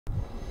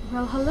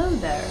Well, hello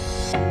there.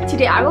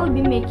 Today I will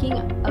be making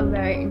a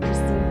very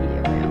interesting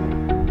video.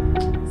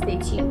 Stay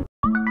tuned.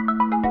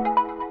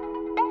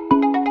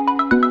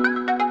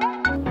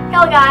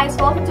 Hello guys,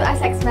 welcome to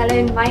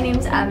Melynn. My name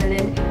is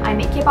Melynn. I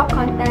make K-pop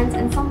contents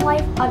and some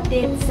life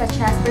updates such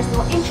as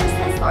personal interests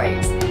and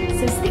stories.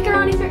 So stick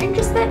around if you're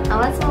interested and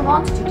let's move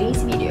on to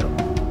today's video.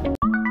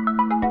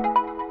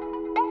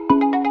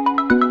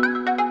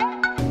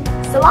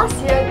 So last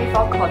year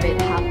before COVID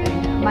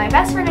happened, my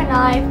best friend and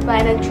I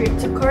planned a trip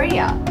to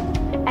Korea.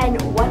 And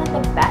one of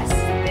the best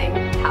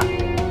things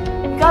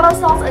happened. We got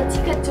ourselves a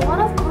ticket to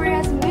one of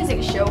Korea's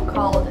music show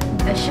called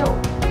The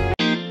Show.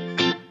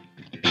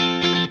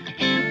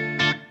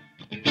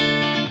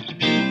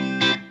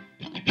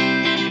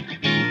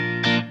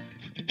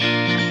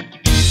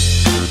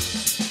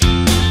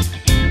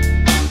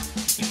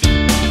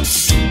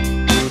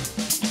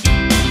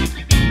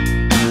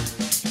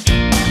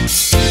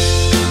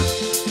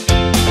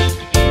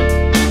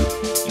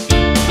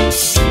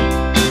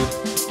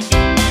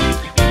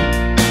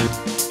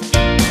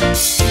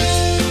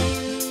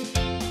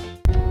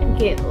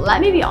 Okay, let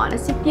me be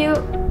honest with you,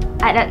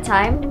 at that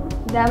time,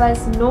 there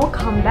was no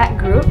comeback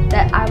group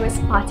that I was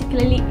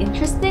particularly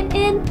interested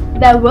in.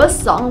 There were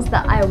songs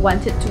that I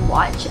wanted to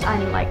watch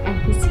and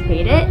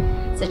anticipated,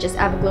 such as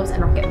Everglow's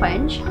and Rocket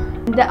Punch.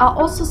 There are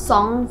also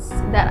songs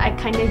that I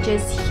kinda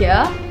just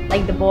hear,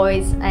 like The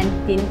Boys and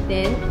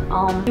Tintin.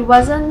 It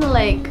wasn't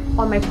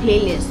on my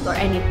playlist or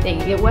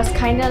anything. It was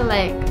kinda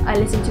I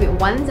listened to it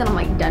once and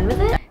I'm done with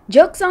it.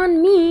 Joke's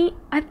on me!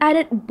 I've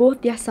added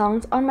both their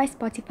songs on my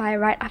Spotify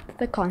right after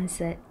the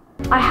concert.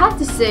 I have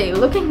to say,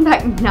 looking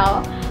back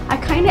now, I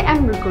kinda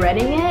am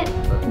regretting it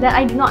that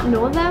I did not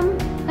know them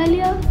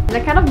earlier. The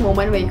kind of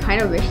moment where you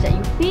kinda wish that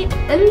you paid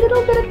a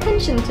little bit of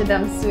attention to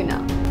them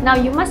sooner. Now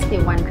you must be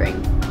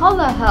wondering, how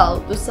the hell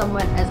do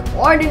someone as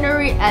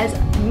ordinary as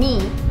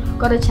me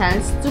got a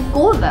chance to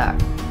go there?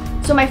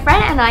 So my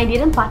friend and I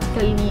didn't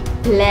particularly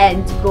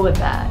plan to go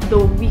there,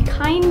 though we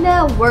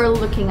kinda were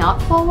looking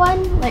out for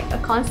one, a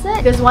concert,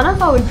 because one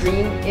of our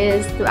dreams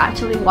is to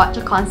actually watch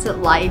a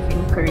concert live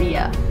in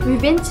Korea.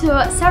 We've been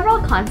to several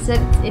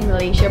concerts in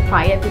Malaysia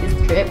prior to this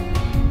trip,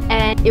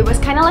 and it was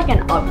kinda like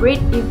an upgrade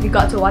if we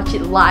got to watch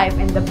it live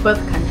in the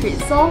birth country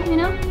itself, you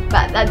know?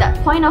 But at that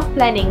point of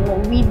planning,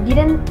 we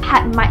didn't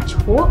have much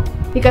hope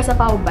because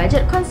of our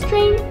budget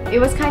constraint. It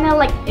was kinda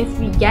if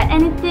we get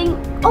anything,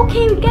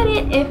 okay, we get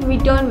it. If we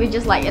don't, we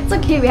just it's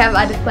okay, we have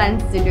other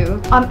plans to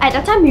do. At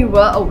that time, we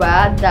were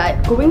aware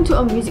that going to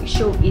a music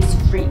show is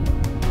free,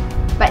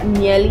 but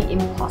nearly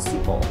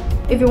impossible.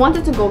 If we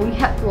wanted to go, we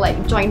had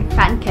to join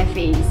fan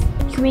cafes,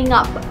 queuing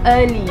up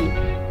early,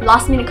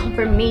 last minute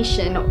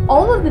confirmation,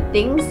 all of the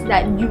things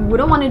that you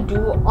wouldn't want to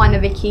do on a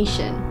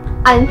vacation.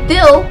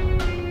 Until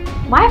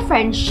my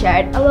friend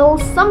shared a little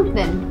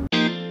something.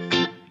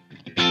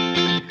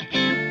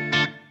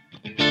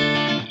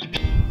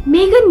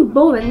 Megan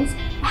Bowen's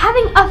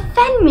having a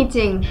fan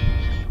meeting,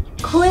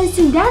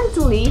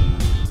 coincidentally,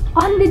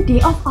 on the day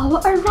of our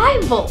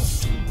arrival.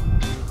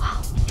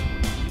 Wow,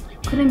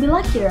 couldn't be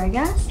luckier, I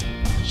guess.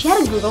 She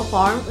had a Google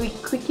form, we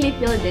quickly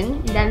filled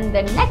in, then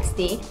the next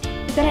day,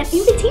 we got an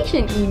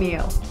invitation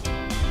email.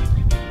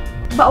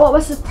 But what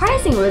was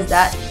surprising was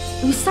that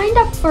we signed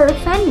up for a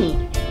fan meet,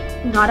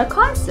 not a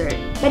concert.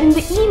 But in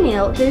the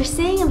email, they're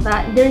saying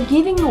that they're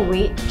giving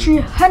away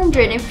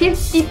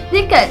 350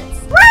 tickets.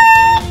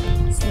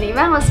 The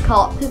event was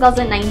called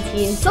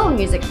 2019 Seoul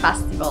Music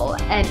Festival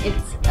and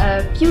it's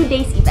a few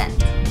days event.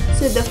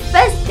 So the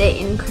first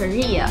day in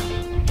Korea,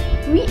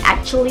 we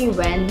actually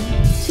went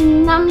to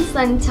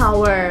Namsan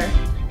Tower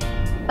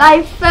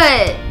by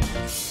foot.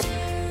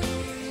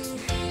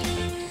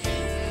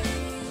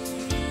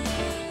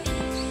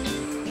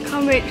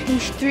 Can't wait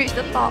to reach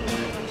the top.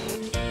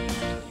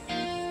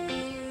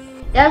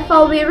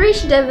 Therefore, we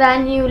reached the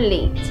venue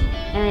late,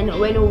 and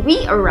when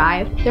we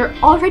arrived, they're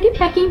already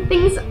packing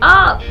things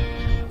up.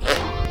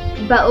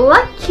 But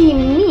lucky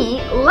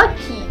me,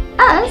 lucky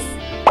us,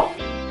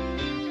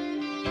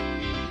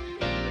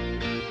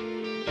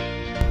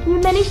 we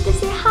managed to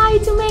say hi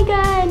to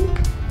Megan.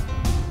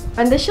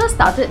 When the show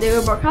started, they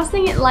were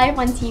broadcasting it live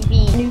on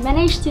TV. We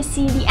managed to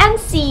see the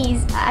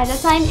MCs. At the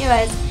time, it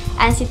was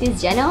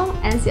NCT's Jeno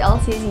and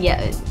CLC's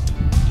Yeon.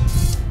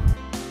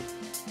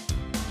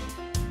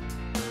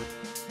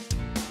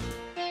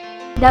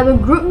 There were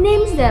group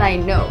names that I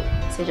know,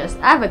 such as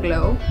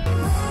Everglow,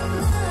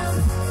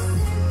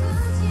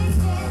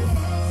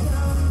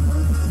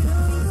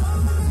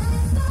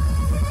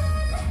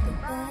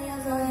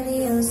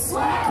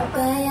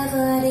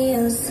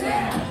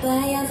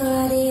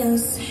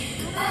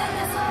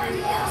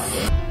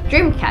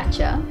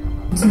 Dreamcatcher,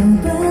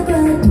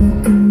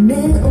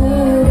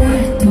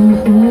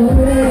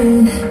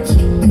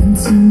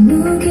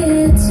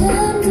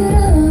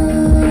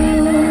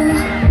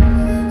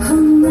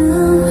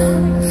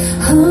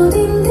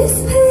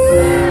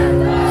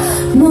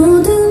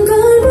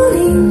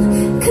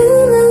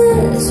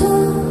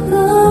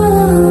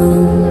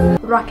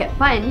 Rocket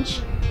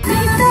Punch,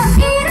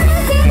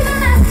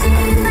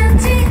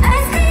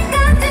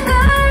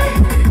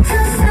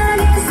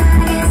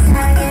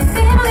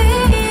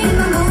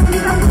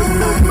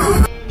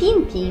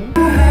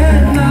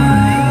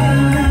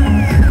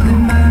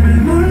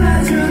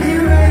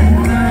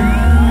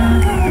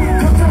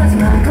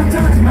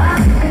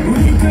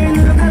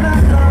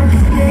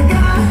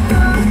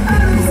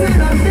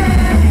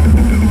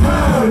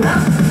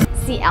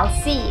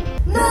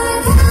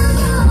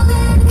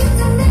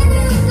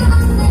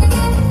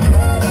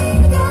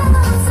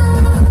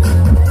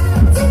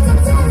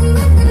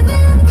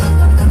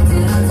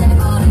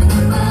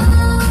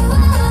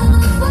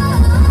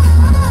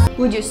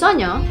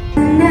 Jusonya,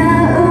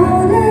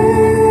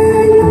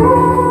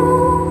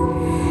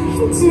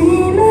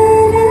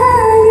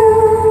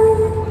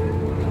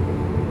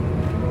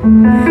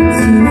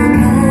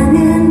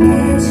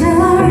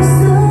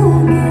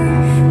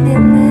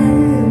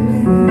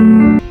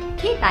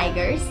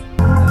 K-Tigers,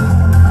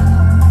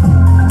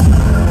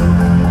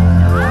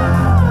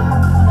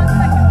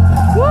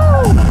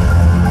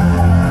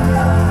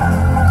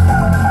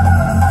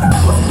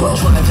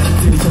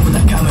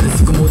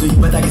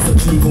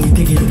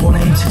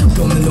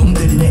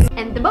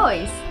 and the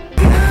boys.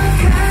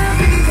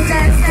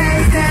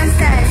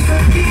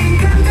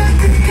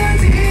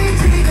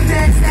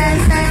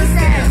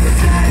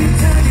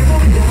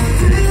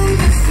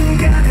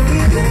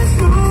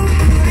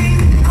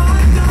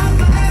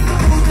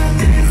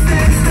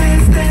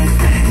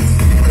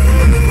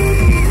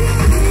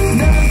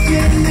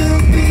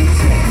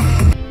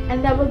 And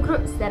there were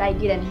groups that I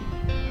didn't.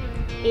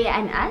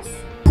 n.cus,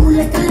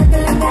 n.cus,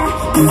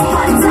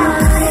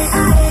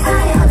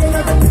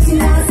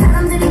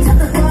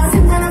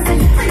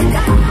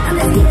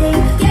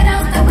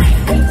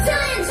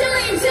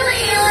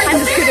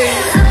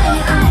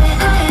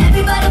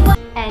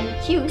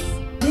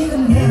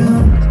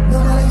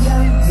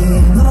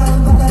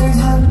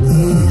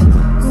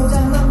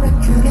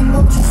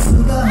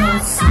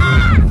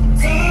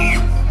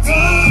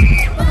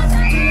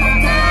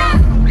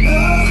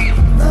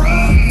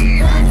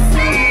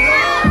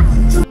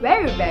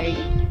 very.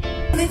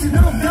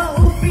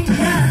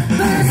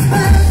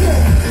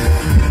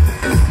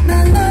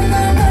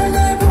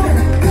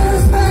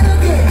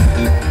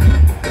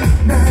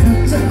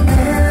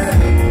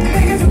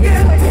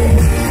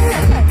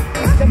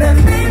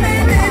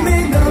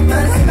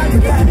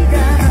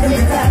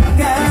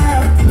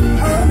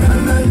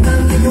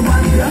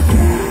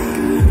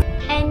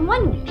 And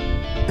one week.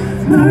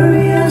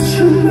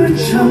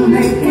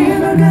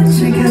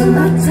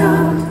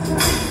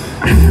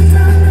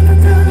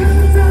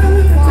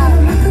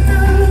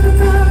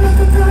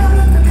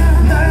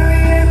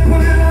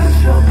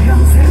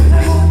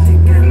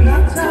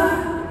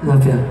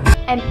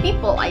 And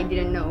people I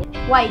didn't know.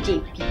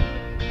 YJP.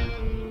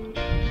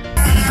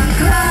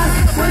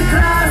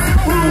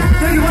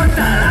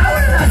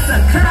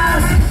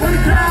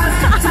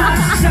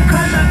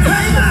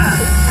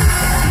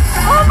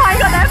 Oh my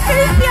god, that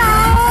face,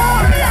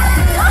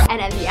 y'all! And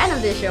at the end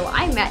of the show,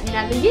 I met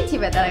another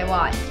YouTuber that I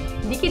watched,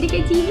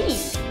 cre.ker TV.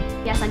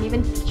 Yes, I'm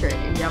even featured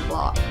in their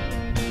vlog.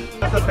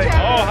 Oh,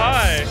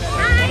 hi!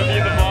 Wanna be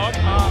in the vlog?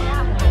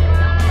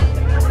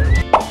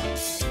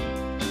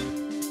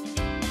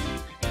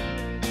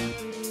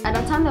 At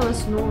that time, there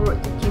was no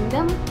road to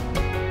Kingdom.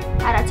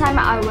 At that time,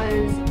 I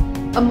was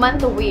a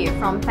month away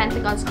from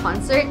Pentagon's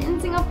concert in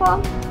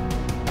Singapore.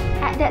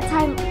 At that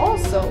time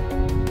also,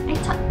 I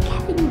thought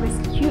Kevin was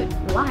cute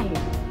live.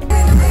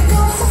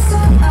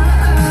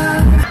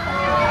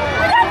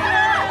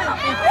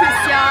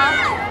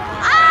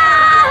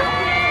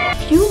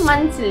 Few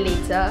months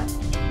later,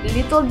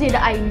 little did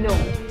I know,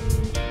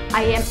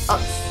 I am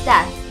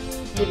obsessed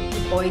with the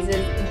voices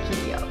in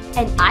K-pop,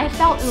 and I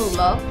fell in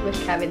love with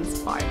Kevin's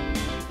part.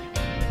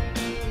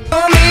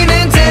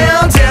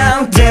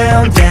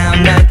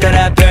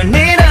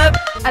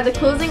 At the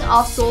closing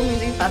of Seoul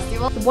Music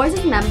Festival, the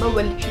Voices member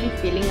were literally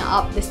filling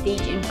up the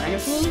stage in front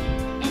of me,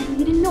 and I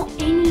didn't know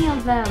any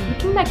of them.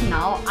 Looking back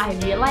now, I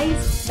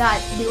realized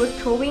that they were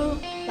throwing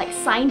like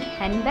signed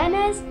hand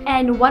banners,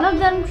 and one of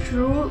them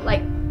threw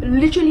like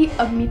literally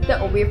a meter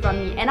away from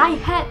me, and I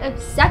had a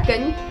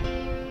second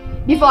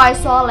before I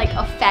saw like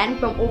a fan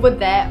from over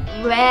there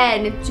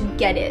ran to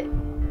get it.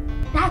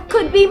 That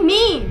could be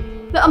me!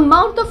 The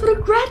amount of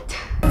regret!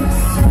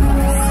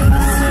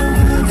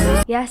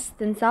 Yes,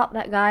 turns out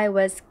that guy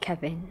was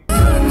Kevin.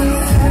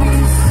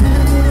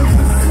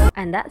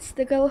 And that's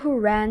the girl who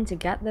ran to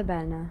get the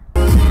banner.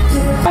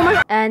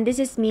 And this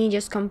is me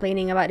just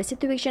complaining about the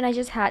situation I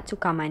just had to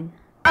Kaman.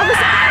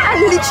 I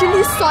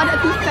literally saw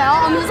that he fell.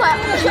 I'm just like,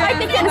 should I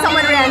take it? And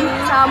someone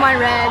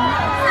ran.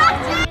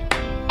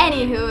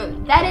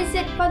 Anywho, that is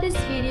it for this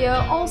video.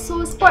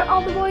 Also, support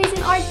all the boys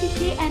in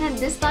RTK, and at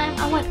this time,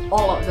 I want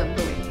all of them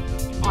to win.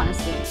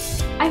 Honestly.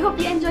 I hope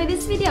you enjoyed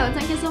this video.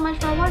 Thank you so much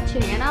for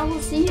watching, and I will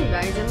see you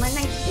guys in my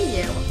next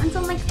video.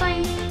 Until next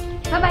time,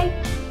 bye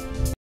bye!